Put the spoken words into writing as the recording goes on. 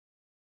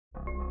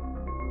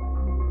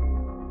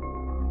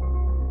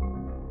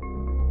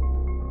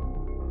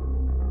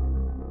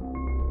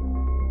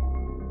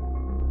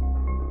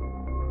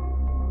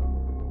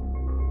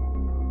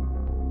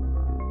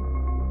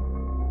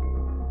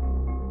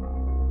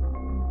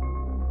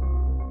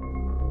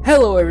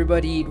Hello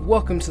everybody,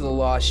 welcome to the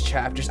Lost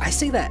Chapters. I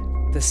say that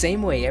the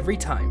same way every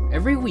time,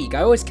 every week.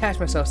 I always catch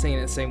myself saying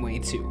it the same way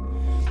too.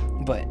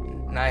 But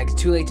it's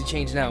too late to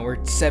change now.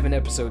 We're 7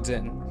 episodes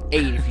in.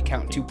 8 if you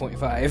count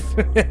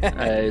 2.5.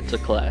 It's a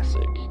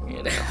classic,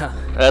 you know.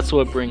 That's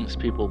what brings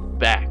people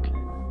back.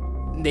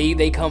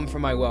 They come for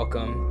my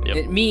welcome.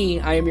 Yep.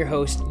 I am your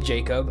host,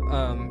 Jacob.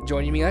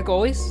 Joining me like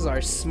always is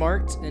our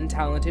smart and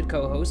talented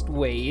co-host,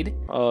 Wade.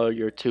 Oh,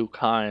 you're too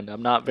kind.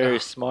 I'm not very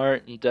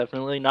smart and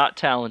definitely not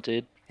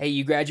talented. Hey,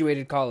 you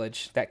graduated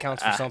college. That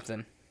counts for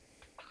something.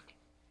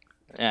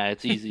 Yeah,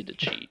 it's easy to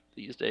cheat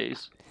these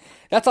days.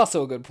 That's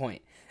also a good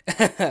point.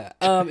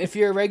 If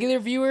you're a regular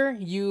viewer,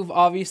 you've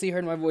obviously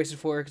heard my voice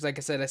before, because like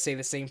I said, I say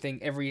the same thing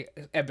every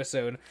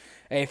episode.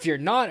 If you're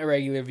not a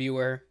regular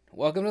viewer,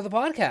 welcome to the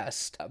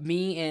podcast.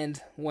 Me and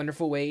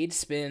wonderful Wade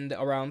spend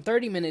around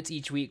 30 minutes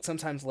each week,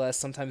 sometimes less,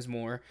 sometimes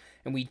more,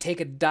 and we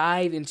take a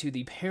dive into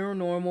the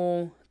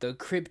paranormal, the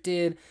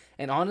cryptid,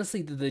 and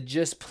honestly, the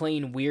just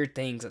plain weird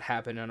things that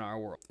happen in our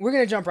world. We're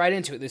going to jump right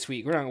into it this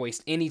week. We're not going to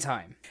waste any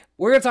time.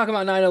 We're going to talk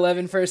about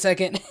 9/11 for a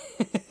second.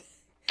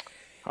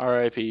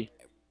 R.I.P.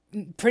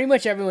 Pretty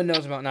much everyone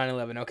knows about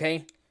 9/11,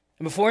 okay?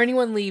 And before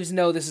anyone leaves,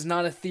 no, this is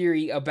not a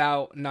theory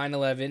about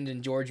 9/11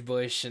 and George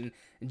Bush and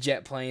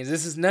jet planes.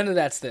 This is none of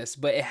that's this,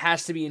 but it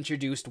has to be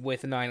introduced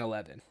with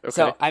 9/11. Okay.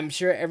 So I'm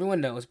sure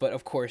everyone knows, but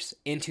of course,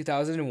 in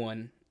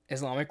 2001,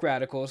 Islamic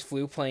radicals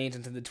flew planes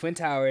into the Twin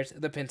Towers,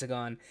 the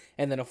Pentagon,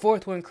 and then a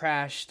fourth one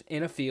crashed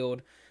in a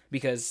field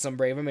because some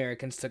brave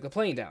Americans took the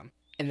plane down.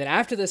 And then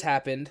after this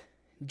happened,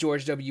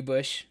 George W.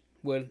 Bush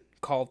would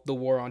call the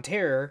War on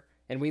Terror,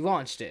 and we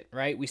launched it,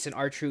 right? We sent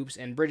our troops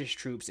and British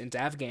troops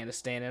into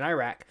Afghanistan and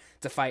Iraq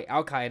to fight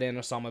Al-Qaeda and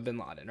Osama bin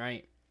Laden,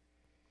 right?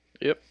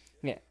 Yep.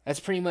 Yeah, that's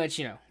pretty much,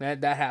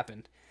 that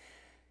happened.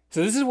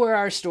 So this is where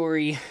our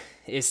story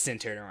is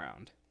centered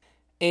around.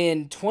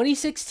 In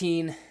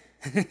 2016,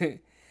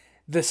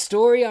 the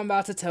story I'm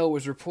about to tell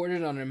was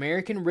reported on an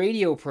American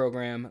radio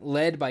program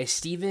led by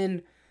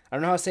Stephen, I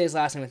don't know how to say his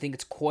last name, I think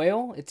it's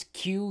Quayle. It's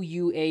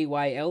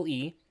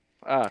Quayle.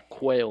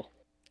 Quayle.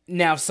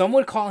 Now, some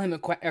would call him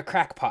a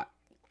crackpot.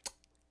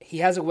 He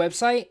has a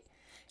website.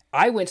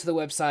 I went to the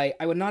website.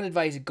 I would not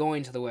advise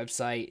going to the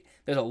website.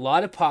 There's a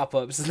lot of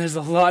pop-ups, and there's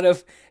a lot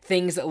of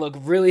things that look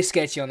really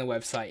sketchy on the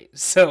website.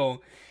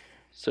 So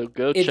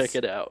go check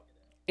it out.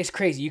 It's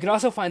crazy. You can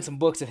also find some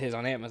books of his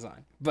on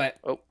Amazon. But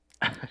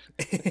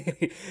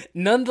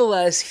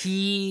nonetheless,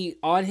 he,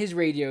 on his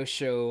radio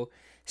show,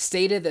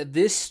 stated that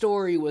this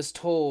story was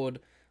told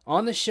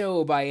on the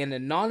show by an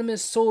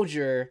anonymous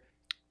soldier.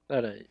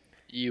 Not a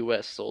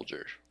U.S.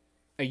 soldier.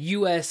 A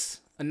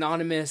U.S.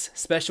 anonymous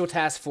Special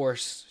Task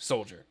Force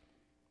soldier.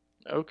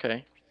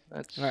 Okay.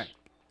 That's all right.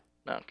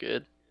 Not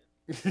good.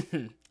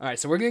 All right,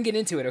 so we're going to get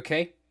into it,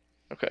 okay?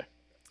 Okay.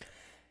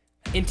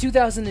 In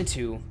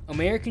 2002,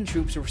 American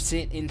troops were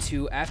sent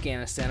into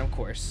Afghanistan, of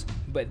course,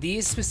 but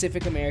these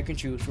specific American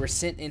troops were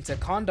sent into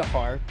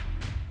Kandahar,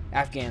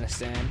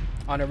 Afghanistan,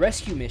 on a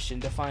rescue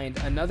mission to find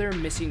another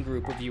missing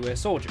group of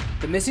U.S. soldiers.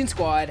 The missing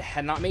squad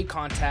had not made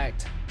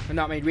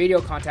radio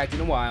contact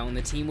in a while, and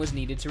the team was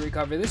needed to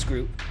recover this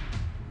group.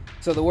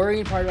 So the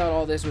worrying part about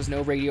all this was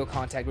no radio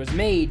contact was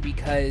made,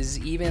 because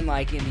even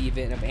like in the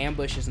event of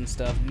ambushes and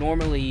stuff,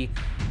 normally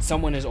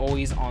someone is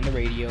always on the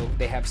radio.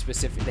 They have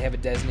a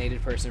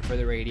designated person for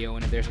the radio,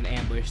 and if there's an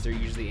ambush, they're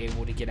usually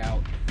able to get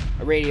out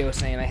a radio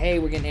saying like, hey,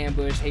 we're getting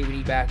ambushed, hey, we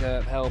need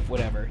backup, help,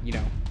 whatever,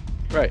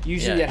 Right.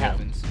 Usually that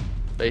happens.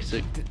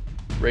 Basic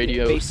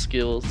radio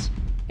skills.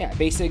 Yeah,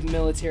 basic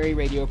military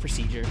radio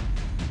procedure.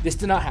 This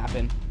did not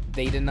happen.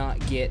 They did not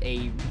get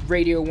a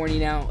radio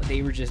warning out.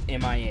 They were just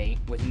MIA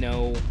with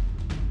no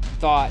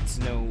thoughts,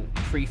 no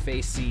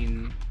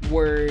prefacing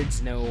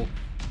words, no,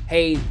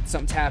 hey,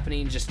 something's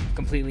happening, just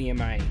completely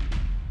MIA.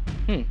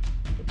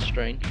 That's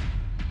strange.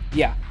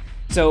 Yeah.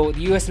 So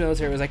the U.S.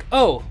 military was like,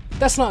 oh,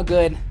 that's not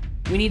good.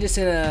 We need to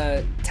send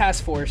a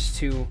task force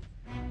to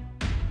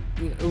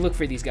look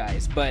for these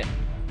guys. But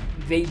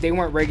they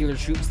weren't regular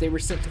troops. They were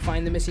sent to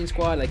find the missing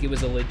squad. Like, it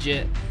was a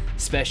legit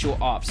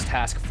special ops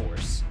task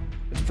force.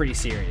 It's pretty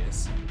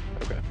serious.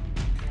 Okay.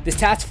 This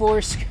task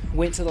force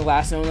went to the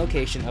last known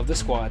location of the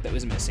squad that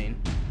was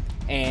missing,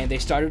 and they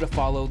started to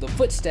follow the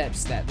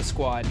footsteps that the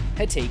squad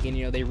had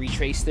taken. They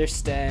retraced their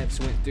steps,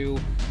 went through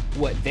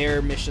what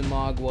their mission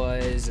log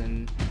was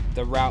and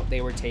the route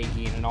they were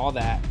taking and all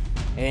that,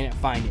 and they didn't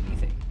find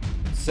anything.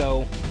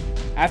 So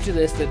after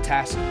this, the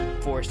task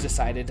force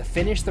decided to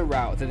finish the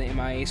route that the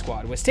MIA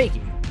squad was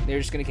taking. They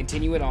were just going to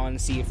continue it on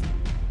and see if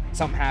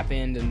something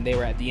happened and they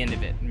were at the end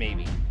of it,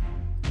 maybe.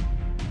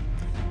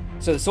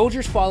 So the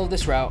soldiers followed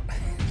this route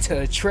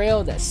to a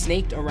trail that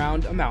snaked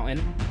around a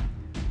mountain.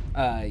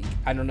 I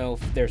don't know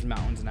if there's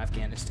mountains in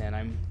Afghanistan.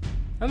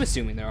 I'm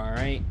assuming there are,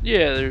 right?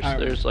 Yeah,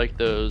 there's like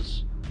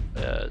those.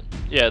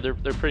 They're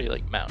pretty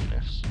like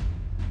mountainous.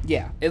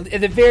 Yeah,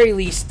 at the very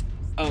least,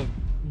 a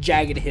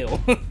jagged hill.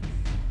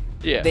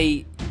 Yeah.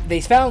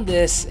 They found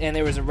this, and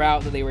there was a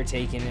route that they were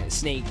taking, and it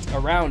snaked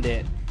around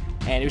it,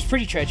 and it was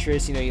pretty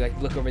treacherous. You like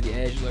look over the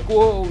edge, you're like,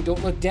 whoa,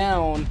 don't look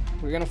down,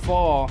 we're gonna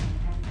fall.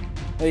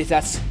 At least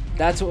that's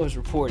That's what was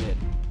reported.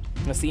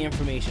 That's the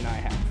information I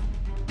have.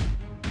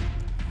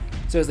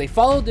 So as they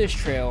followed this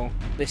trail,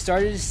 they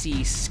started to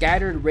see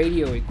scattered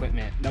radio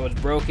equipment that was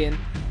broken,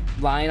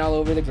 lying all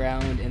over the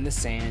ground in the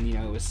sand. You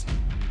know, it was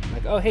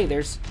like, oh, hey,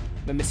 there's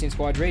the missing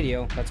squad's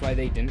radio. That's why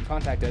they didn't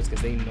contact us,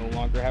 because they no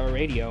longer have a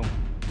radio.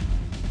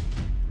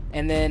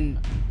 And then,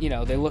 you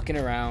know, they're looking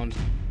around.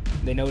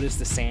 They notice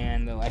the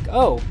sand. They're like,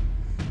 oh,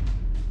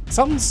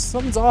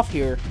 something's off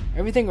here.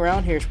 Everything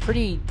around here is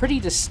pretty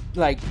just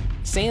like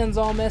sand's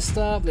all messed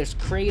up. There's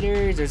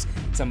craters. There's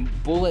some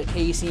bullet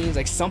casings.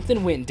 Like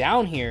something went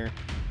down here.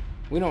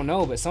 We don't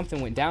know, but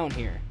something went down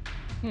here.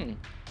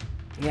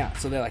 Yeah.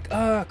 So they're like,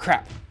 oh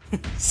crap.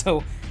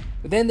 So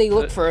then they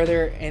look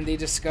further and they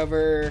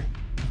discover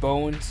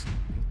bones,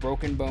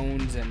 broken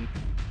bones, and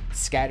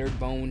scattered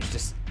bones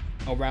just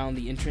around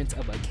the entrance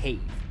of a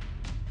cave.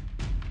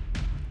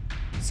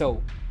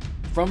 So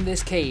from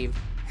this cave,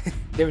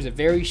 there was a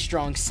very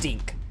strong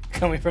stink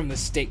coming from the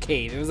stick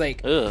cave. It was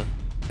like, ugh.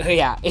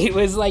 Yeah, it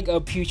was like a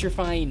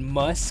putrefying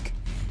musk,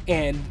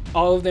 and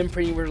all of them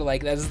pretty were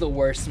like, "That is the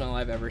worst smell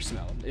I've ever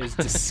smelled." It was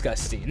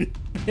disgusting.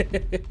 I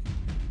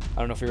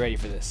don't know if you're ready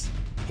for this.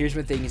 Here's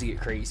when things get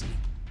crazy.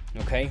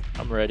 Okay?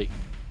 I'm ready.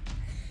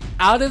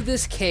 Out of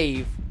this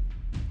cave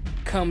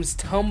comes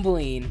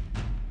tumbling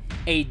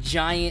a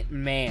giant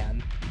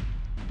man.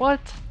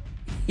 What?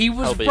 He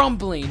was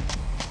rumbling.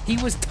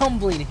 He was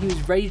tumbling, and he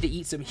was ready to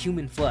eat some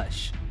human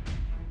flesh.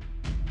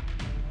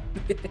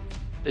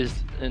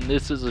 And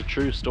this is a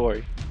true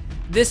story.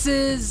 This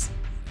is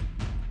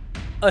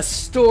a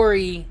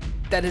story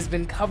that has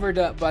been covered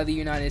up by the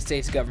United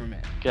States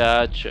government.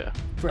 Gotcha.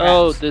 Perhaps.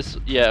 Oh,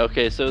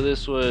 okay, so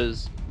this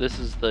is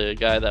the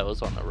guy that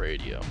was on the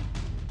radio.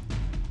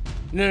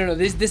 No.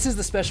 This is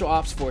the Special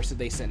Ops Force that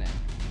they sent in.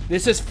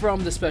 This is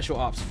from the Special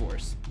Ops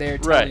Force. They're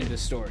telling the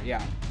story,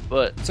 yeah.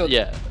 But, so,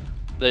 yeah.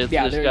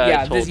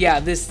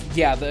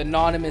 The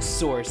anonymous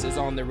source is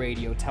on the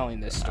radio telling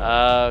this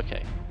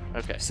story.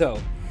 Okay. So,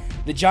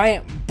 the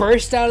giant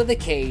burst out of the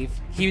cave.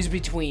 He was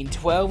between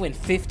 12 and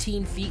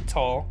 15 feet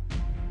tall.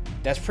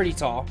 That's pretty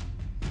tall.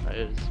 That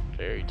is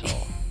very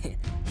tall.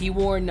 He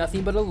wore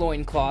nothing but a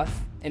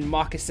loincloth and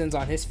moccasins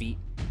on his feet.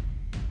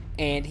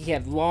 And he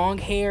had long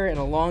hair and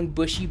a long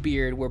bushy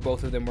beard where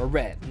both of them were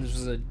red. This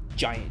was a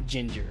giant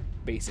ginger,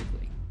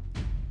 basically.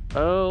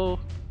 Oh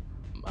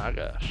my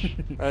gosh.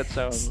 That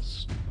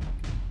sounds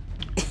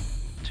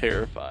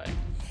terrifying.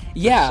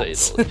 Yeah. To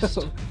say the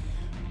least.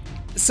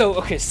 So,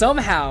 okay,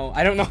 somehow,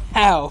 I don't know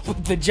how,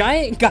 but the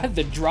giant got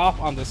the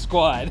drop on the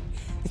squad.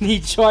 And he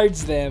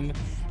charged them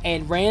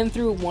and ran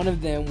through one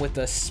of them with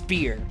a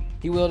spear.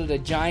 He wielded a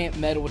giant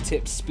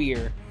metal-tipped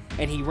spear.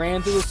 And he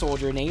ran through a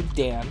soldier named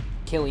Dan,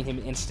 killing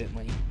him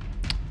instantly.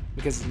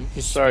 Because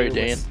his spear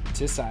was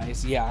to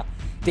size. Yeah.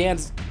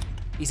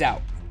 He's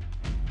out.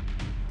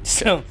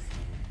 So,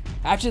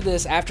 after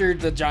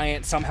the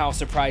giant somehow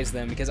surprised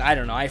them, because I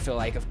don't know, I feel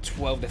like a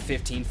 12 to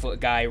 15 foot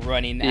guy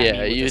running at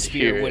me with a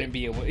spear wouldn't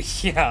be able.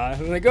 Yeah,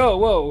 I'm like, oh,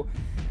 whoa.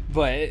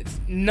 But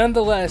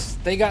nonetheless,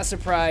 they got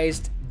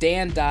surprised.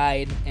 Dan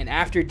died, and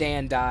after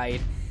Dan died,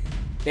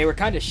 they were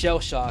kind of shell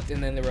shocked,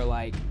 and then they were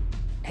like,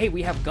 hey,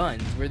 we have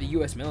guns. We're the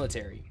U.S.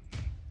 military.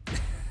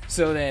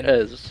 So then,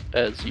 as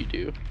you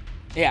do.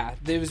 Yeah,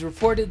 it was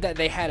reported that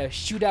they had a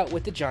shootout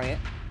with the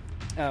giant.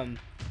 I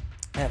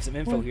have some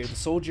info here. The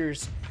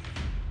soldiers,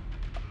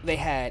 they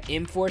had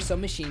M4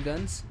 submachine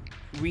guns,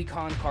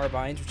 recon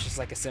carbines, which is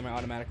like a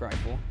semi-automatic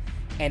rifle,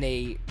 and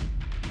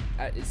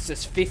it's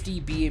just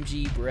 50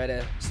 BMG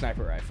Beretta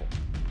sniper rifle.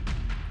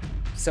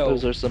 So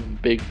those are some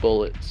big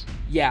bullets.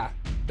 Yeah,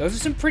 those are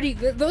some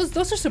those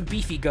are some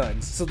beefy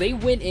guns. So they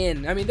went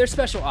in. I mean, they're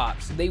special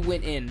ops. They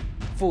went in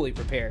fully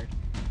prepared,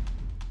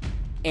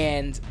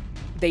 and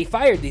they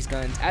fired these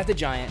guns at the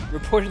giant,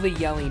 reportedly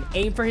yelling,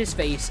 "Aim for his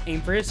face!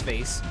 Aim for his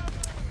face!"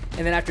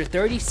 And then after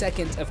 30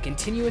 seconds of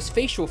continuous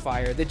facial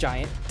fire, the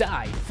giant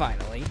died,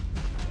 finally.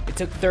 It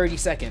took 30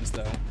 seconds,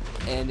 though.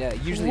 And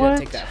usually it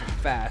doesn't take that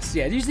fast.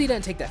 Yeah, it usually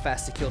doesn't take that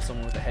fast to kill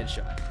someone with a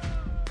headshot.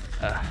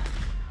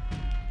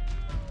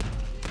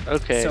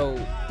 Okay. So...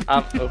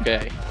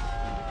 okay.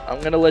 I'm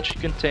going to let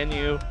you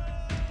continue,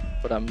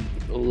 but I'm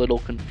a little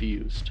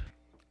confused.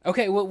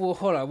 Okay, well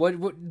hold on.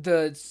 What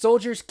the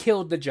soldiers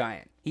killed the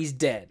giant. He's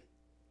dead.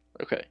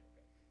 Okay.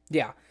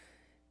 Yeah.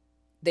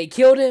 They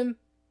killed him.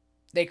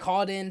 They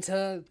called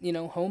into,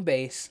 home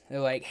base. They're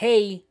like,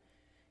 hey,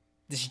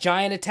 this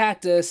giant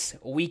attacked us.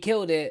 We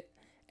killed it.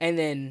 And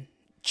then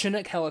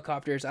Chinook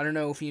helicopters. I don't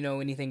know if you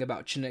know anything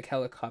about Chinook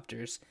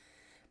helicopters,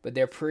 but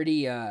they're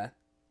pretty, they're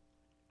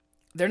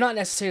not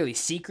necessarily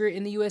secret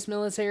in the U.S.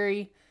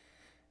 military,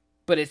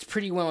 but it's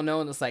pretty well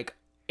known. It's like,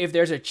 if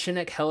there's a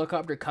Chinook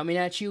helicopter coming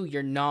at you,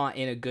 you're not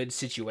in a good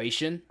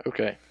situation.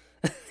 Okay.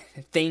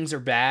 Things are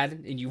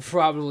bad, and you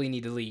probably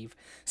need to leave.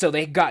 So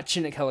they got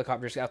Chinook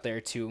helicopters out there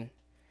to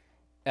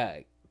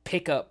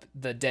pick up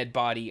the dead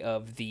body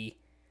of the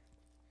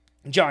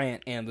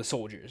giant and the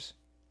soldiers.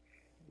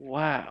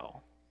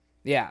 Wow.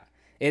 Yeah.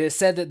 It is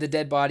said that the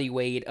dead body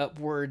weighed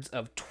upwards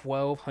of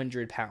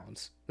 1,200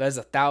 pounds. That is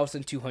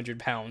 1,200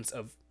 pounds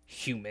of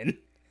human.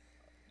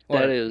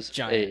 That Or is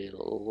giant.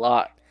 a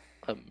lot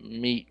of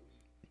meat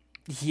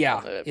Yeah,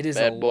 on that it is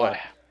a bad boy.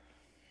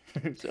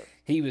 lot. So,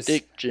 He was.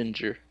 Dick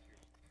Ginger.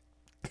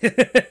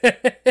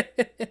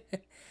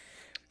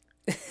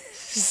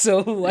 So,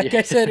 like I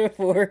Yeah. said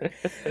before,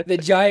 the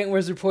giant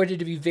was reported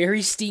to be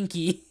very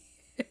stinky.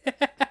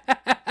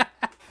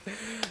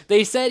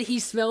 They said he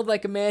smelled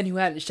like a man who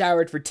hadn't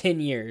showered for 10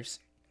 years.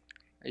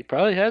 He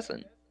probably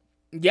hasn't.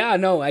 Yeah,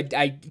 no,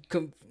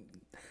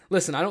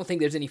 listen, I don't think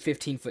there's any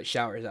 15-foot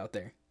showers out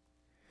there.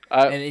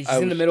 And he's I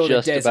in the was middle of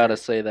the just about to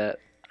desert. say that.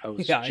 I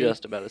was Yeah.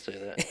 just about to say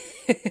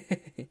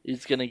that.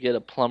 He's gonna get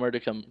a plumber to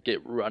come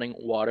get running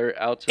water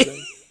out to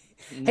them.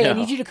 Hey, I No.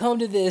 need you to come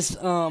to this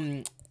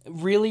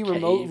really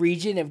remote Cave.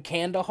 region of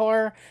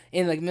Kandahar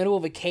in the middle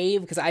of a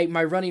cave because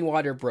my running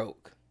water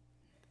broke.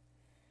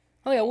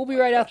 Oh yeah, we'll be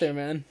right out there,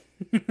 man.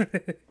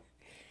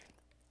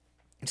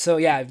 So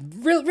yeah,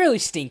 really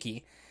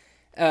stinky.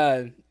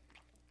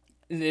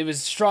 It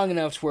was strong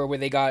enough to where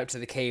they got up to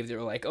the cave, they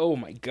were like, "Oh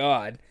my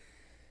god!"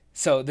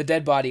 So the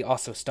dead body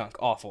also stunk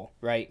awful,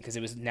 right? Because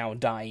it was now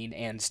dying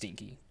and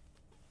stinky.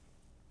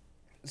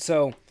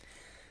 So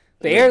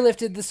they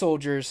airlifted the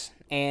soldiers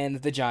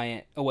and the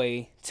giant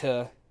away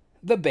to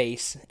the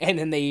base, and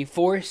then they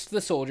forced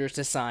the soldiers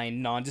to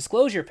sign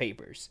non-disclosure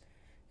papers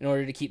in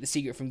order to keep the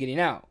secret from getting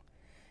out.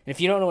 And if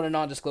you don't know what a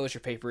non-disclosure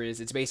paper is,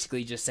 it's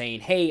basically just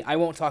saying, hey, I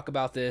won't talk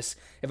about this.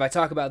 If I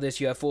talk about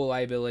this, you have full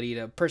liability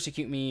to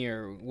persecute me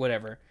or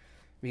whatever.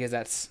 Because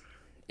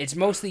it's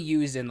mostly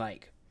used in,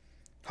 like,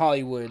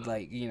 Hollywood,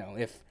 like, you know,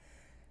 if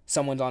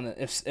someone's on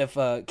if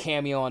a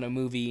cameo on a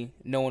movie,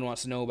 no one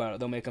wants to know about it,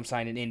 they'll make them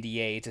sign an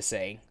NDA to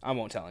say, I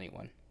won't tell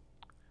anyone.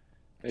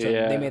 So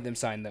Yeah. they made them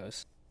sign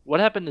those.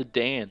 What happened to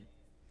Dan?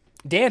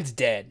 Dan's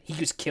dead. He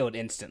was killed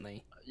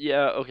instantly.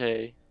 Yeah,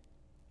 okay.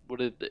 What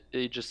did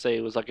they just say?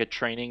 It was like a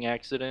training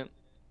accident?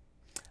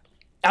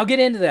 I'll get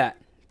into that.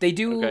 They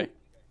do. Okay.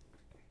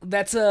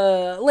 That's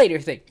a later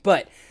thing.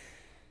 But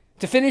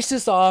to finish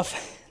this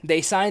off, they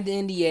signed the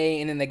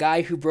NDA, and then the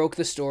guy who broke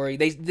the story.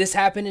 This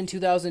happened in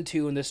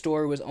 2002, and the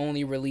story was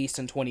only released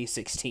in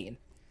 2016.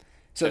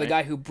 So Okay. the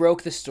guy who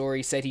broke the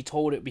story said he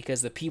told it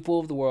because the people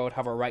of the world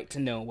have a right to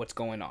know what's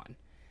going on.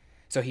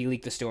 So he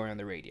leaked the story on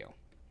the radio.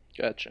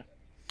 Gotcha.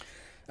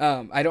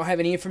 I don't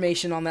have any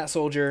information on that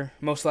soldier.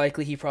 Most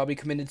likely, he probably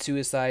committed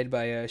suicide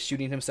by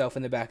shooting himself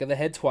in the back of the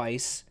head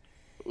twice.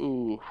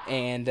 Ooh.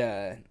 And,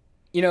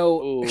 you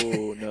know,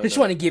 Ooh, no, I just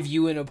no. want to give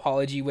you an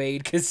apology,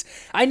 Wade, because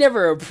I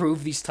never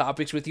approve these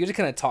topics with you. Just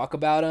kind of talk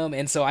about them.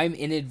 And so I'm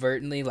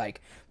inadvertently,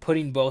 like,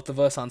 putting both of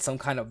us on some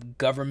kind of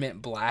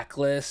government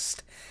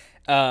blacklist.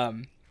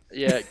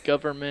 Yeah,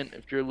 government,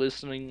 if you're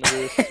listening to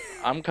this,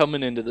 I'm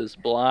coming into this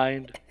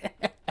blind.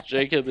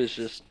 Jacob is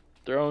just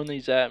throwing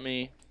these at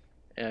me,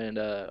 and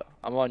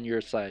I'm on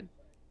your side.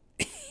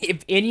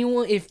 If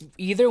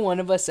either one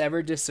of us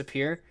ever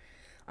disappear,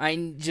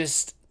 I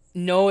just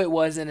know it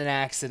wasn't an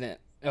accident,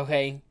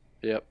 okay?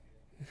 Yep.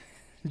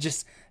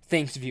 Just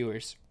thanks,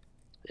 viewers.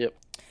 Yep.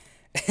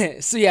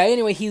 So yeah,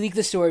 anyway, he leaked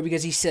the story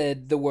because he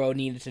said the world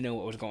needed to know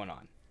what was going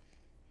on.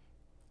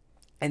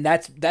 And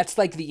that's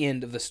like the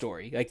end of the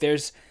story. Like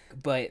there's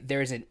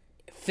a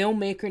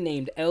filmmaker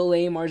named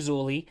L.A.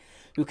 Marzulli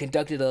who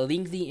conducted a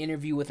lengthy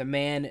interview with a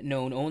man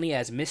known only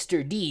as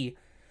Mr. D,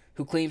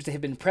 who claims to have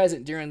been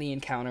present during the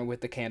encounter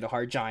with the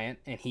Kandahar giant,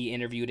 and he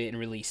interviewed it and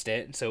released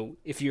it. So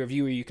if you're a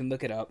viewer, you can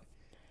look it up.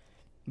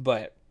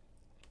 But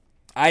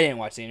I didn't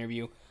watch the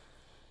interview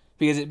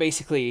because it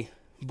basically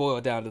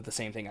boiled down to the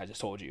same thing I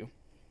just told you.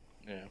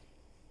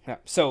 Yeah.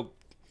 So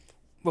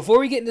before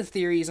we get into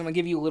theories, I'm gonna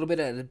give you a little bit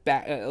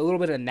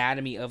of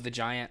anatomy of the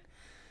giant,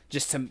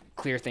 just to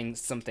clear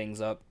some things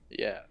up.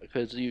 Yeah,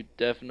 because you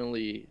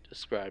definitely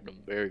described him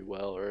very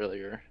well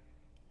earlier.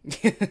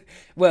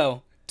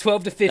 Well,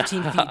 12 to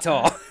 15 feet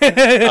tall.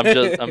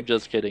 I'm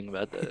just kidding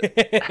about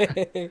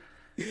that.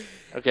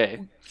 Okay,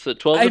 so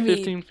 12 to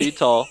 15 feet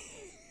tall.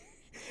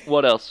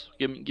 What else?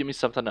 Give me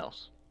something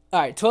else. All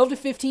right, 12 to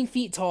 15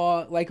 feet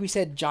tall. Like we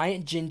said,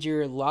 giant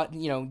ginger.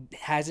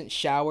 Hasn't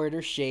showered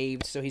or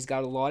shaved, so he's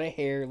got a lot of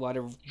hair, a lot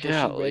of bushy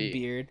red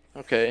beard.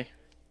 Okay.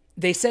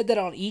 They said that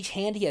on each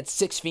hand he had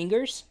 6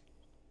 fingers.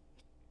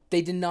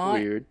 They did not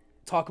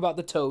talk about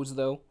the toes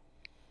though.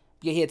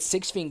 Yeah, he had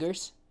 6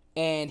 fingers,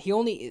 and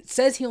it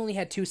says he only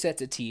had 2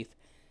 sets of teeth.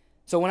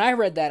 So when I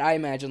read that, I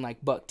imagined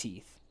like buck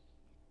teeth,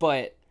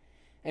 but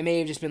it may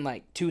have just been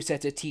like 2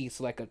 sets of teeth,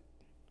 so like a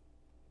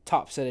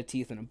top set of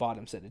teeth and a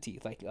bottom set of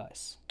teeth, like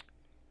us.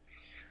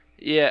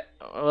 Yeah,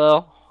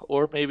 well,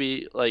 or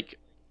maybe like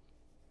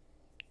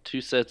 2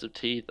 sets of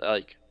teeth,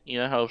 like you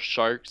know how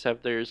sharks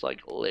have theirs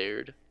like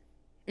layered.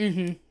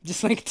 Mm-hmm.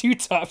 Just like 2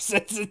 top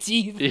sets of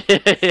teeth. Yeah.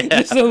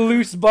 Just a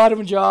loose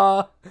bottom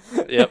jaw.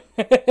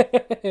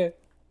 Yep.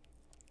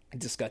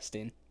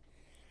 Disgusting.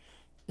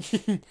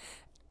 And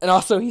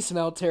also, he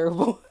smelled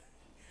terrible.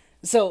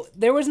 So,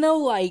 there was no,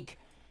 like...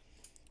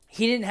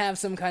 He didn't have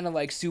some kind of,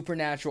 like,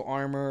 supernatural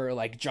armor or,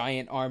 like,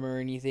 giant armor or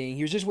anything.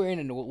 He was just wearing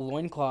a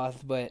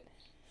loincloth, but...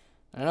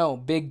 I don't know,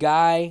 big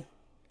guy.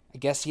 I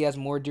guess he has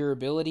more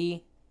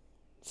durability.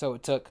 So,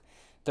 it took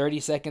 30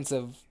 seconds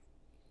of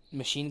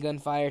machine gun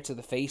fire to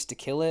the face to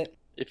kill it.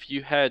 If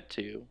you had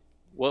to,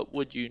 what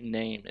would you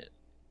name it?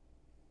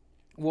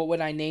 What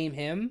would I name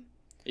him?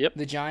 Yep.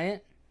 The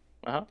giant?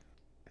 Uh-huh.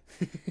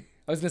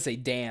 I was going to say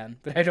Dan,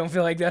 but I don't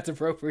feel like that's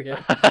appropriate.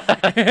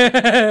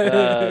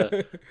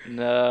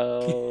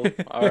 No.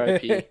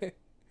 R.I.P.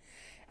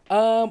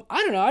 I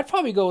don't know. I'd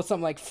probably go with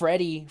something like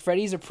Freddy.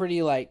 Freddy's a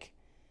pretty, like...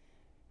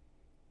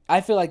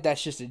 I feel like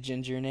that's just a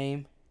ginger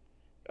name.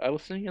 I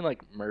was thinking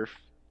like Murphy.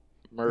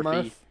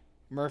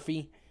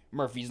 Murphy.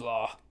 Murphy's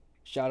Law.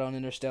 Shot on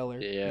Interstellar.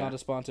 Yeah. Not a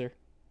sponsor.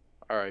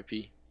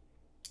 R.I.P.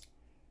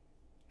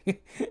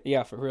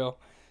 Yeah, for real.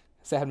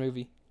 Sad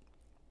movie.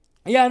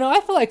 Yeah, no, I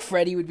feel like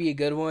Freddy would be a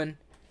good one.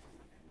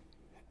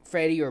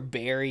 Freddy or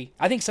Barry.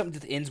 I think something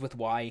that ends with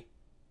Y.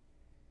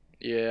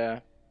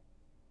 Yeah.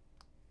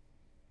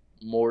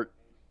 Mort.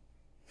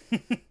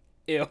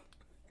 Ew.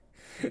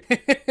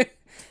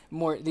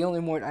 Mort. The only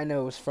Mort I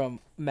know is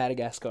from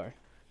Madagascar.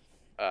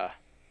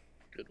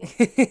 Good one.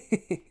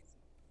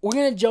 We're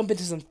going to jump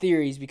into some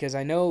theories because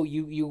I know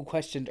you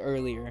questioned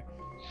earlier,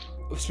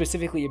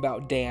 specifically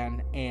about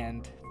Dan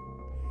and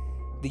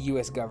the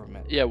U.S.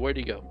 government. Yeah, where'd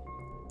he go?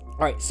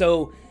 All right,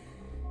 so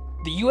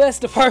the U.S.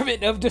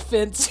 Department of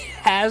Defense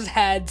has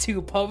had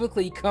to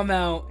publicly come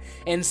out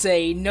and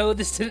say, no,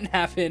 this didn't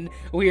happen.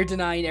 We are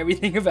denying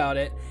everything about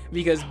it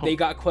because they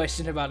got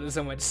questioned about it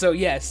so much. So,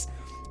 yes,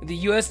 the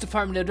U.S.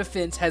 Department of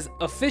Defense has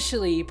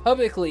officially,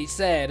 publicly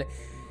said,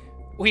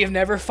 we have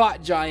never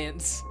fought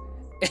giants,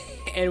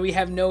 and we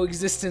have no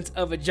existence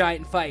of a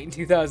giant fight in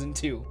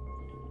 2002.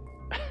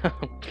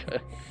 Okay.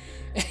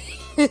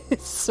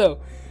 So,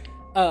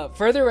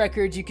 for the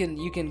records, you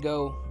can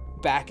go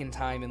back in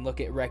time and look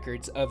at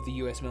records of the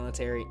U.S.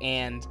 military,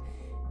 and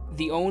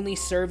the only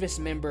service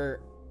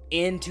member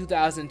in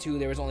 2002,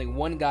 there was only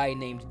one guy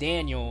named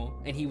Daniel,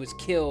 and he was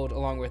killed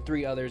along with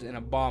 3 others in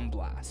a bomb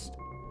blast.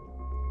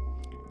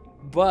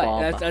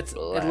 But that's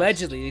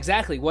allegedly,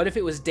 exactly. What if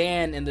it was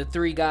Dan and the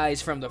 3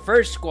 guys from the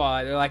first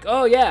squad? They're like,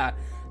 oh yeah,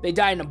 they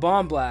died in a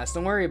bomb blast.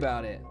 Don't worry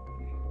about it.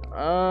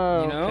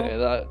 Oh, You know? okay,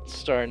 that's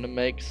starting to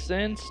make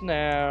sense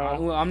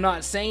now. I'm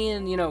not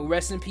saying,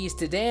 rest in peace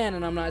to Dan,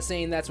 and I'm not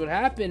saying that's what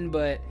happened,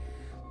 but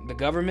the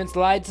government's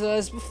lied to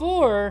us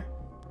before.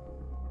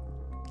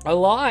 A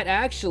lot,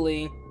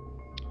 actually.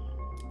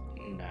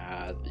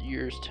 Nah,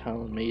 you're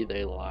telling me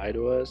they lie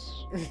to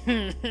us?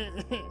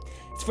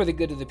 It's for the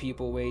good of the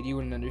people, Wade. You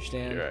wouldn't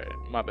understand. You're right.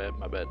 My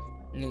bad.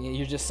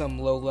 You're just some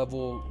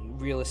low-level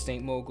real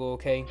estate mogul,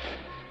 okay?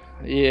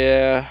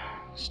 Yeah,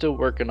 still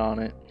working on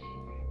it.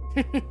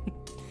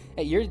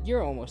 Hey,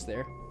 you're almost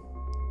there.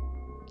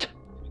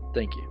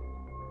 Thank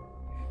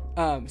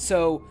you.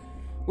 So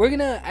I'm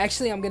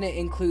gonna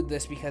include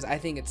this because I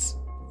think it's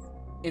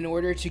in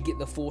order to get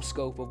the full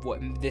scope of what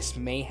this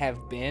may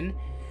have been.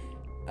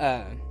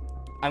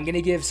 I'm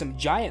gonna give some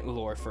giant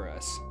lore for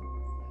us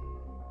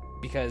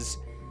because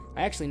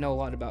I actually know a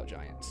lot about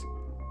giants.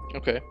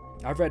 Okay.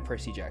 I've read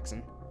Percy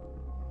Jackson.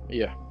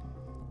 Yeah.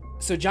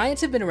 So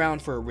giants have been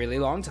around for a really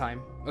long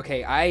time.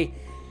 Okay, I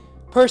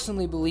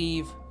personally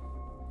believe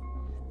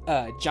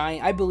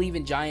I believe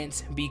in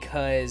giants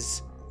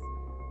because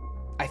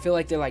I feel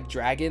like they're like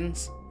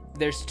dragons.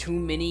 There's too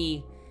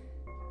many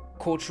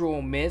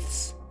cultural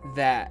myths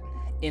that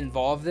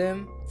involve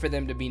them for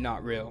them to be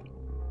not real.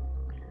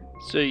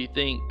 So you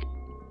think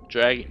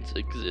dragons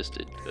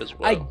existed as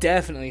well? I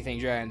definitely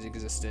think dragons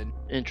existed.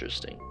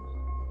 Interesting.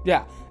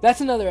 Yeah, that's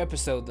another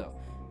episode though.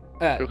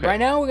 Okay. Right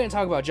now we're going to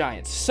talk about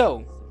giants.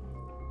 So,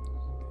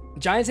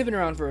 giants have been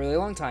around for a really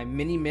long time.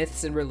 Many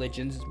myths and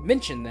religions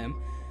mention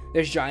them.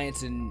 There's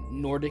giants in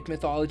Nordic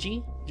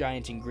mythology,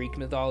 giants in Greek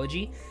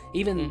mythology.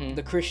 Even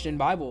the Christian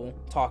Bible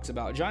talks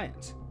about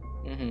giants.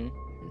 Mm-hmm.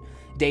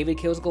 David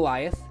kills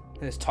Goliath.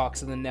 This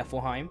talks of the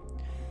Nephilim.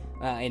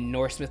 In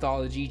Norse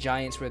mythology,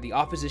 giants were the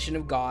opposition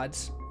of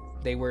gods.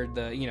 They were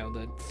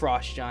the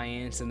frost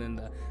giants, and then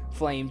the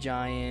flame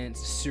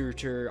giants,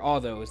 Surtur, all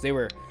those. They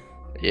were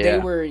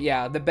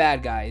the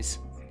bad guys,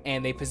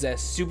 and they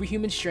possessed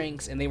superhuman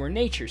strengths, and they were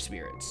nature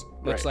spirits,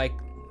 much like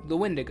the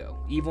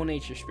Wendigo, evil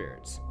nature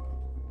spirits.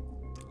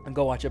 And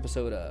go watch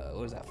episode,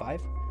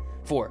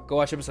 4. Go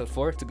watch episode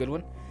 4. It's a good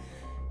one.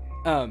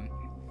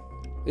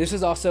 This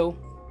is also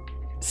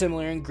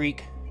similar in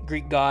Greek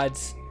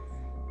gods.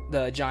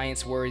 The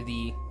giants were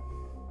the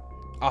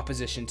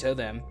opposition to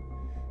them.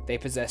 They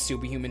possessed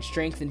superhuman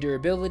strength and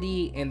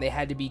durability, and they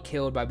had to be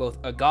killed by both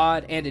a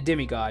god and a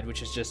demigod,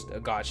 which is just a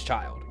god's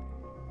child.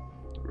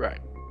 Right.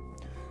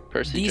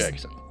 Percy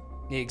Jackson.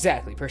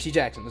 Exactly, Percy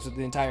Jackson. That's what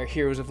the entire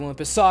Heroes of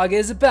Olympus saga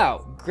is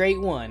about.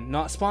 Great one.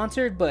 Not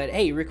sponsored, but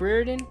hey, Rick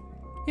Riordan,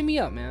 hit me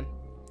up, man.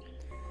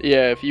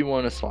 Yeah, if you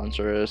want to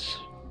sponsor us,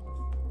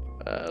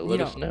 let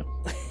us know.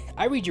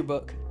 I read your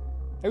book.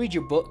 I read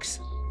your books.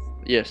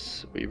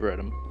 Yes, we've read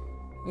them.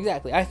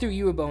 Exactly. I threw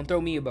you a bone,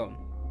 throw me a bone.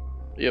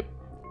 Yep.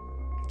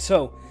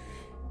 So,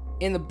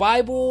 in the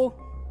Bible,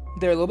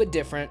 they're a little bit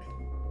different.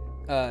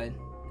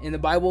 In the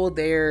Bible,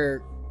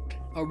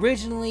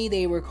 originally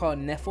they were called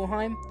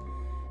Nephilim,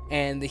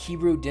 and the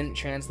Hebrew didn't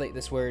translate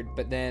this word,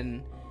 but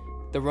then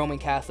the Roman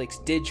Catholics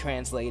did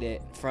translate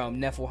it from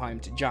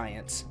Niflheim to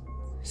giants.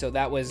 So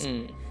that was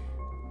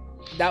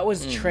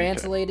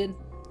translated. Okay.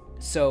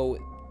 So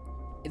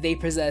they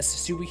possess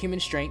superhuman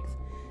strength,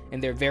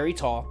 and they're very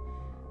tall.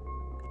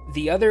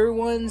 The other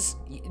ones,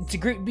 to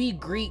be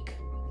Greek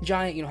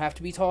giant, you don't have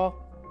to be tall.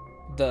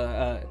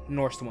 The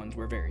Norse ones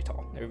were very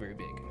tall. They were very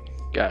big.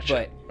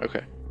 Gotcha. But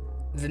okay.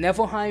 The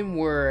Niflheim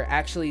were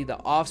actually the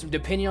offspring,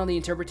 depending on the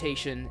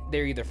interpretation,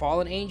 they're either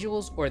fallen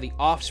angels or the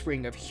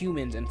offspring of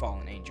humans and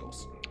fallen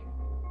angels.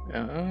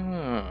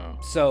 Oh.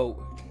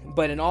 So,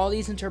 but in all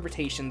these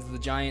interpretations, the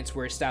giants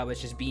were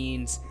established as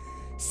beings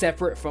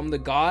separate from the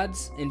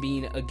gods and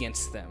being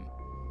against them.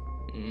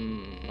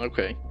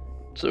 Okay.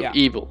 So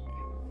evil.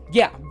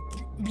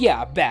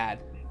 Yeah, bad.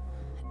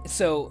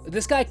 So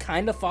this guy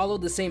kind of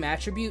followed the same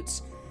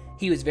attributes.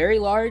 He was very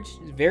large,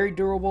 very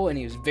durable, and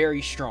he was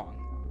very strong.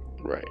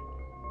 Right.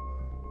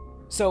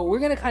 So we're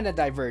going to kind of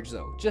diverge,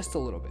 though, just a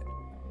little bit.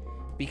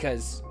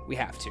 Because we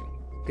have to.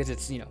 Because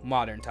it's,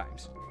 modern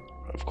times.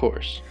 Of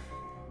course.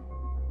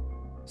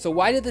 So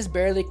why did this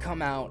barely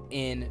come out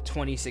in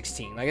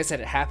 2016? Like I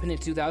said, it happened in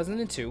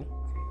 2002.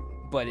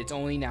 But it's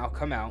only now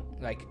come out,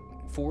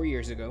 4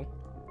 years ago.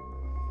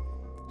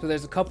 So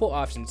there's a couple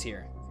options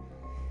here.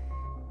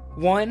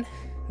 One,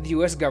 the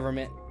U.S.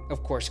 government,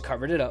 of course,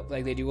 covered it up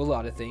like they do a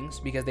lot of things.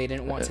 Because they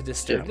didn't want to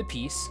disturb the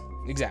peace.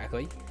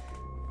 Exactly.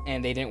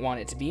 And they didn't want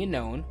it to be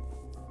known.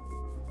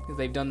 Because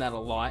they've done that a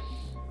lot.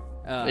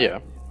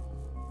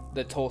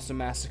 The Tulsa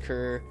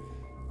massacre,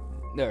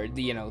 or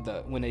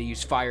when they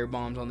used fire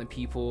bombs on the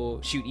people,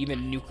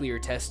 even nuclear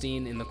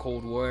testing in the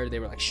Cold War, they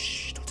were like,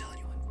 shh, don't tell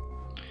anyone.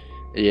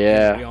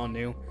 Yeah. We all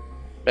knew.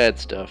 Bad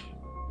stuff.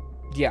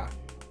 Yeah.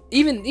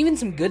 Even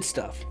some good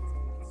stuff.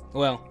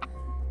 Well,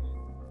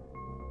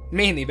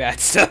 mainly bad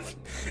stuff.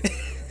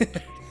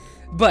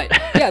 But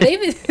yeah,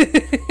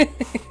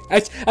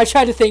 I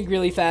tried to think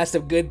really fast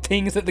of good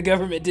things that the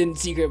government did in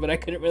secret, but I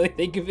couldn't really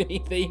think of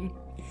anything.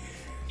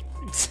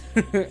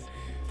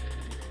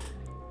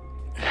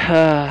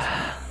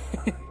 I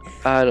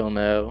don't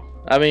know.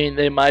 I mean,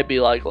 they might be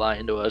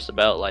lying to us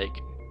about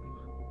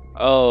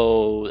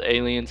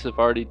aliens have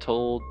already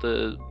told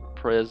the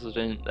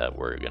president that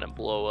we're gonna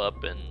blow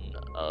up in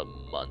a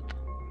month.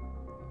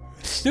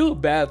 Still a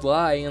bad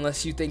lie,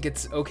 unless you think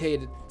it's okay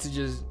to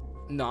just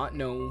not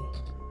know.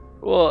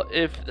 Well,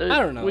 if we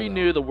though.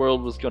 knew the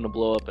world was going to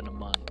blow up in a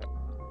month,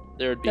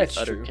 there would be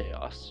utter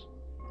chaos.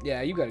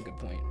 Yeah, you got a good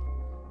point.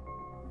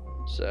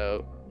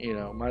 So,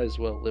 might as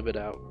well live it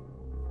out.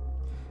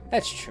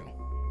 That's true.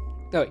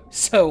 Okay,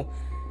 so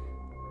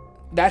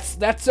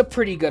that's a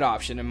pretty good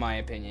option in my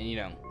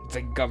opinion.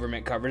 The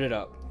government covered it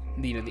up.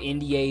 The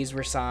NDAs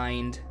were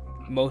signed.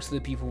 Most of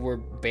the people were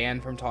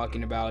banned from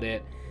talking about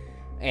it.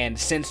 And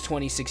since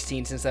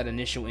 2016, since that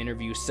initial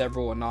interview,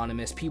 several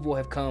anonymous people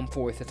have come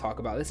forth to talk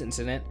about this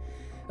incident.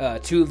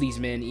 2 of these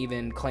men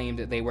even claimed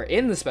that they were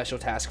in the Special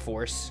Task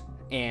Force,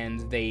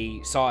 and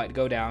they saw it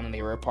go down, and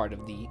they were a part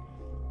of the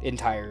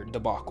entire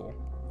debacle.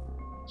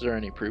 Is there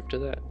any proof to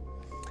that?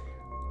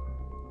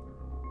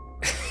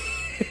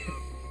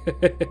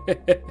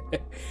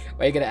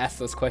 Why are you going to ask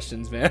those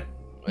questions, man?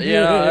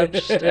 Yeah, I'm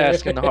just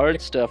asking the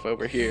hard stuff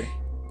over here.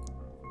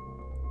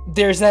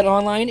 There's that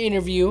online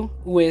interview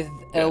with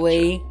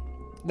Gotcha.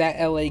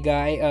 that LA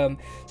guy.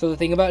 So the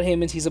thing about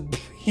him is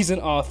he's an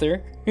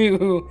author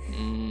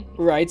who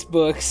writes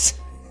books.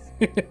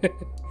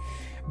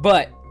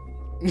 But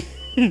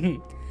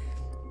it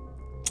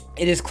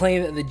is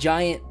claimed that the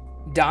giant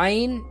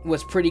dying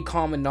was pretty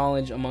common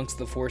knowledge amongst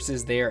the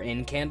forces there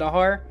in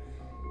Kandahar.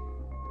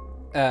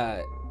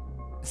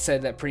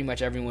 Said that pretty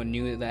much everyone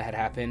knew that had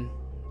happened,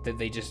 that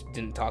they just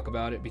didn't talk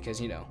about it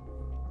because, you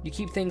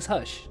keep things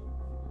hush.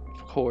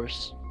 Of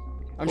course.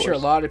 I'm sure a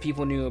lot of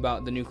people knew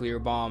about the nuclear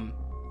bomb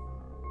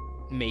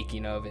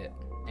making of it,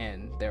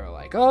 and they were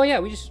like, "Oh yeah,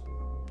 we just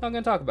not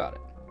gonna talk about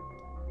it."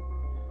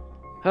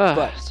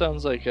 But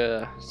sounds like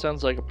a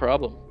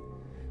problem.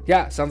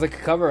 Yeah, sounds like a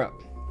cover up.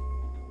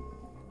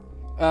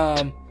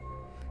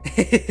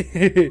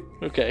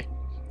 Okay.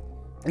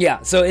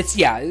 Yeah, so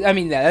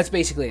that's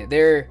basically it.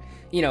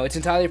 It's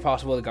entirely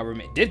possible the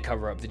government did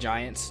cover up the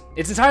giants.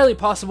 It's entirely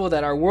possible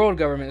that our world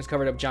government has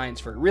covered up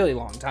giants for a really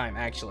long time,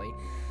 actually.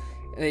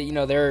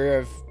 There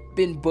have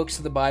been books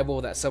of the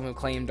Bible that some have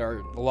claimed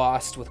are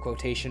lost with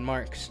quotation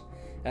marks.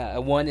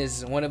 One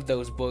of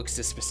those books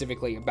is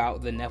specifically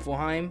about the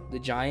Niflheim, the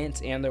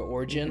giants, and their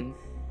origin.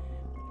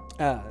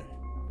 And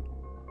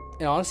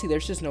honestly,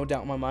 there's just no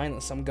doubt in my mind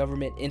that some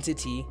government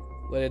entity,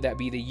 whether that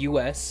be the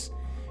U.S.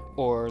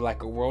 or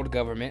a world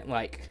government,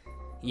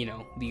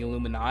 the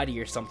Illuminati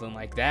or something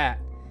like that,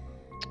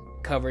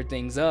 covered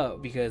things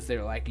up because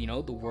they're like, the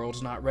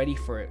world's not ready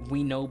for it.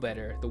 We know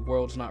better. The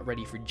world's not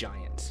ready for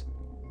giants.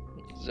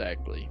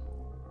 Exactly.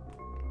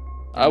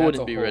 I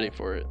wouldn't be ready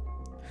for it.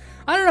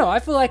 I don't know. I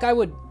feel like I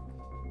would.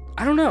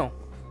 I don't know.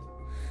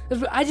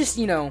 I just,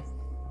 No.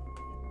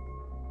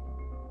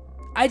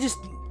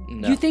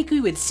 You think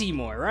we would see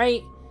more,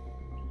 right?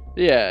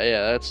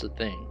 Yeah, that's the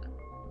thing.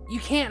 You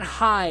can't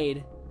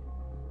hide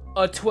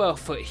a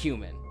 12-foot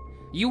human.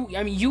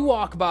 You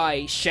walk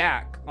by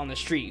Shaq on the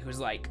street, who's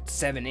like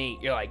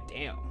 7'8". You're like,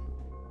 damn.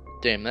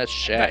 Damn, that's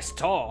Shaq. That's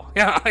tall.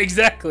 Yeah,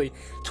 exactly.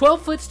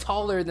 12 foot's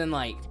taller than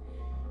like,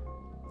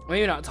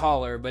 maybe not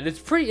taller, but it's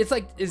pretty. It's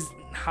like as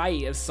high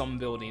as some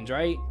buildings,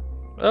 right?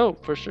 Oh,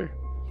 for sure.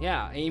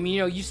 Yeah, I mean,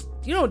 you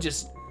don't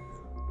just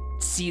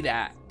see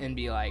that and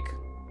be like,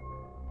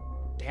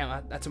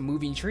 damn, that's a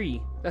moving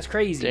tree. That's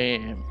crazy.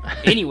 Damn.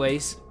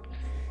 Anyways,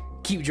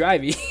 keep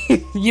driving.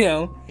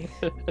 If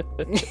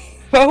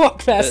I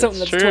walk past something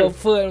that's 12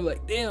 foot, I'm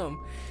like,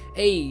 damn,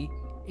 hey,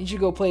 you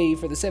should go play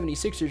for the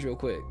 76ers real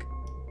quick.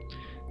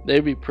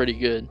 They'd be pretty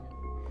good.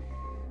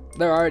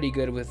 They're already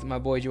good with my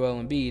boy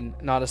Joel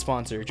Embiid. Not a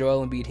sponsor.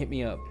 Joel Embiid, hit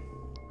me up.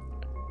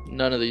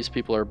 None of these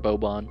people are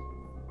Boban.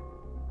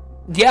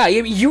 Yeah,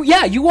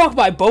 you walk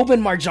by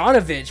Boban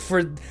Marjanovic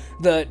for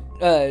the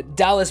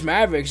Dallas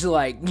Mavericks.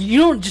 Like, you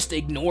don't just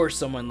ignore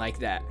someone like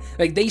that.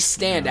 Like, they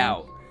stand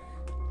out.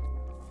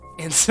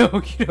 And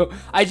so,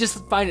 I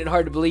just find it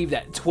hard to believe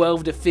that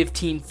 12 to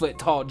 15 foot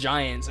tall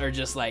giants are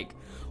just like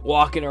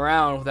walking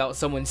around without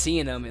someone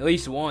seeing them at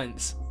least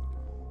once.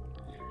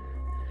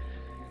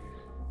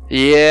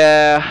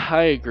 Yeah,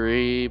 I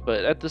agree,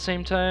 but at the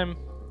same time,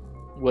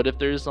 what if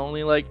there's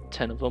only like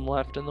 10 of them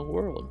left in the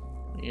world?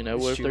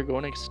 What if they're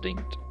going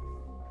extinct?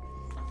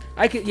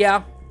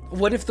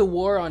 What if the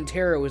war on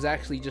terror was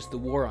actually just the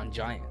war on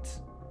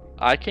giants?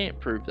 I can't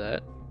prove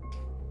that.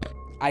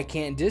 I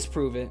can't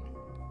disprove it.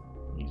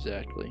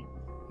 Exactly.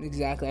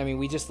 I mean,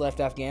 we just left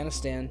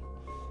Afghanistan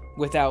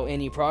without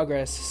any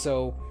progress,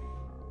 so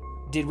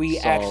did we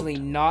actually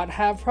not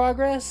have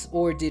progress,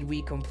 or did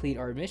we complete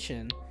our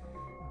mission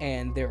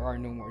and there are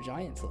no more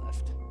giants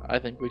left? I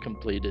think we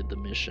completed the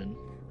mission.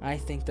 I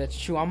think that's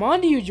true. I'm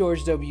on to you,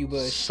 George W.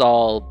 Bush.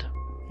 Solved.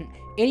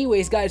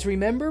 Anyways, guys,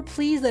 remember,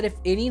 please, that if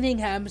anything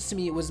happens to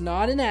me, it was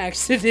not an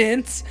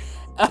accident.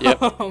 Yep.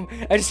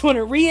 I just want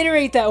to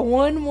reiterate that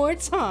one more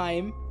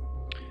time.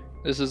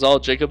 This is all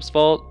Jacob's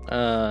fault.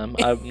 I'm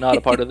not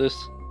a part of this.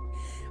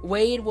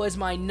 Wade was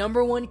my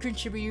 #1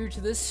 contributor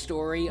to this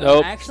story.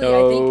 Nope. Actually,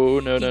 I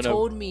think he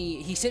told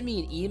me, he sent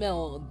me an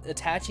email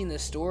attaching the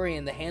story,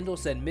 and the handle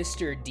said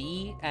Mr.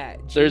 D at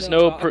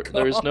gmail.com.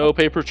 There's no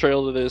paper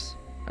trail to this.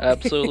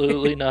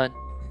 Absolutely none.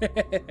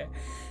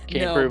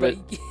 Can't prove it.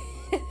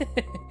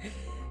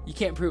 You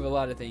can't prove a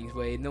lot of things,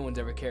 Wade. No one's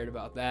ever cared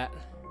about that.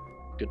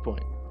 Good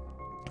point.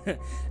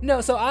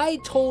 No, so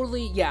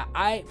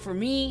for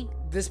me,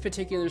 this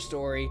particular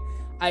story,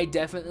 I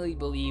definitely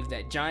believe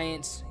that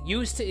giants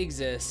used to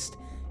exist,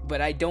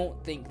 but I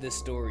don't think this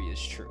story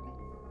is true.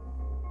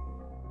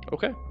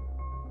 Okay.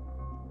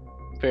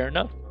 Fair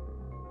enough.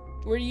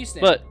 Where do you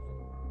stand? But,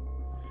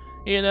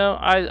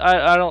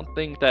 I don't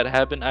think that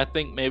happened. I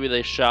think maybe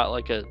they shot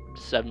like a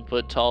 7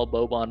 foot tall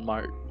Boban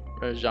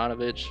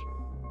Marjanovic.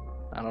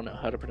 I don't know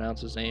how to pronounce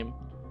his name.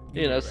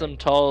 Some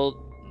tall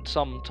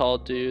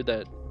dude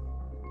that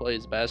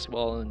plays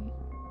basketball in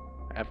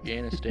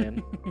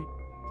Afghanistan.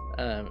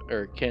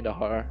 Or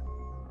Kandahar,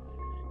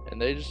 and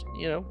they just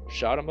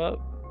shot him up,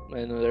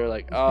 and they're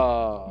like,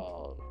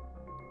 oh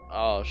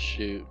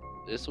shoot,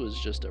 this was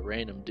just a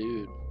random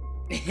dude.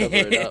 Cover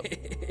it up.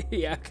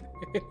 Yeah.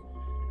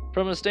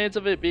 From a stance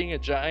of it being a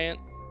giant,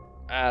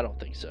 I don't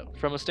think so.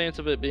 From a stance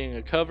of it being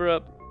a cover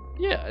up,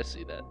 yeah, I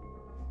see that.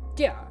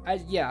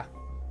 Yeah,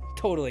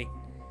 totally.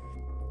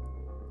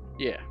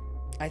 Yeah.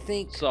 I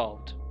think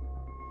solved.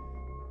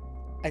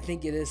 I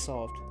think it is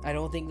solved. I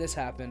don't think this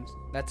happened.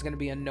 That's going to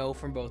be a no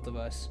from both of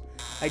us.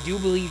 I do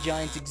believe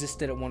giants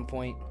existed at one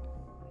point,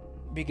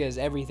 because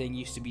everything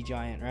used to be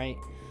giant, right?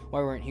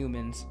 Why weren't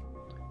humans?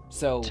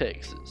 So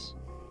Texas.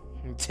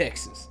 The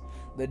giantest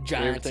of them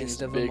all.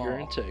 Everything's bigger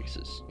in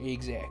Texas.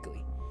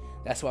 Exactly.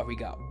 That's why we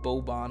got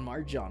Boban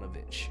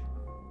Marjanovic.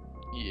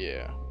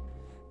 Yeah.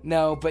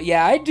 No, but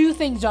yeah, I do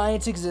think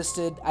giants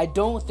existed. I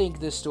don't think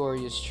this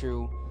story is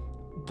true,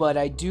 but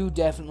I do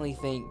definitely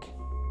think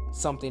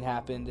something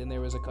happened and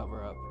there was a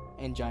cover-up,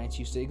 and giants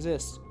used to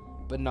exist,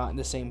 but not in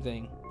the same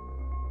thing.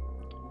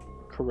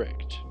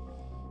 Correct.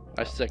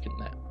 I second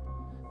that.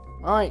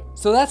 Alright,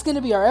 so that's going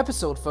to be our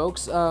episode,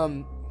 folks.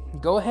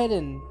 Go ahead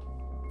and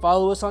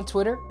follow us on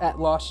Twitter at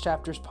Lost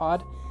Chapters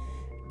Pod,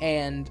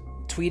 and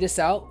tweet us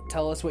out.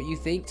 Tell us what you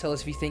think. Tell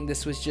us if you think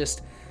this was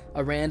just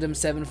a random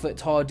 7 foot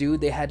tall dude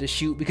they had to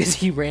shoot because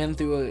he ran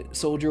through a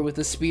soldier with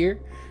a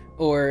spear,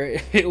 or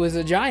it was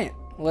a giant.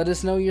 Let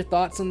us know your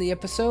thoughts on the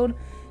episode.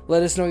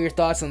 Let us know your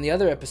thoughts on the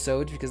other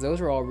episodes, because those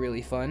were all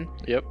really fun.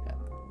 Yep.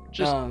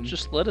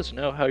 Just let us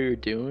know how you're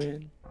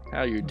doing,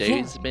 how your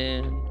day's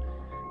been.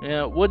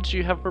 What did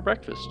you have for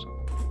breakfast?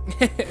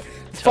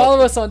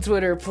 Follow us on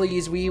Twitter,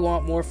 please. We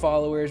want more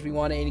followers. We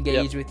want to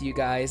engage with you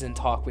guys and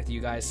talk with you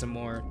guys some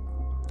more.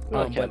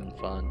 Having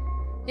fun.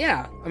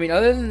 Yeah. I mean,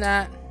 other than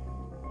that,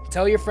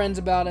 tell your friends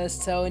about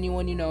us. Tell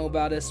anyone you know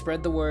about us.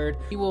 Spread the word.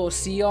 We will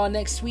see y'all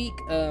next week.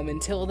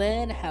 Until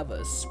then, have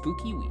a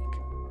spooky week.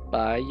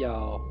 Bye,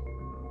 y'all.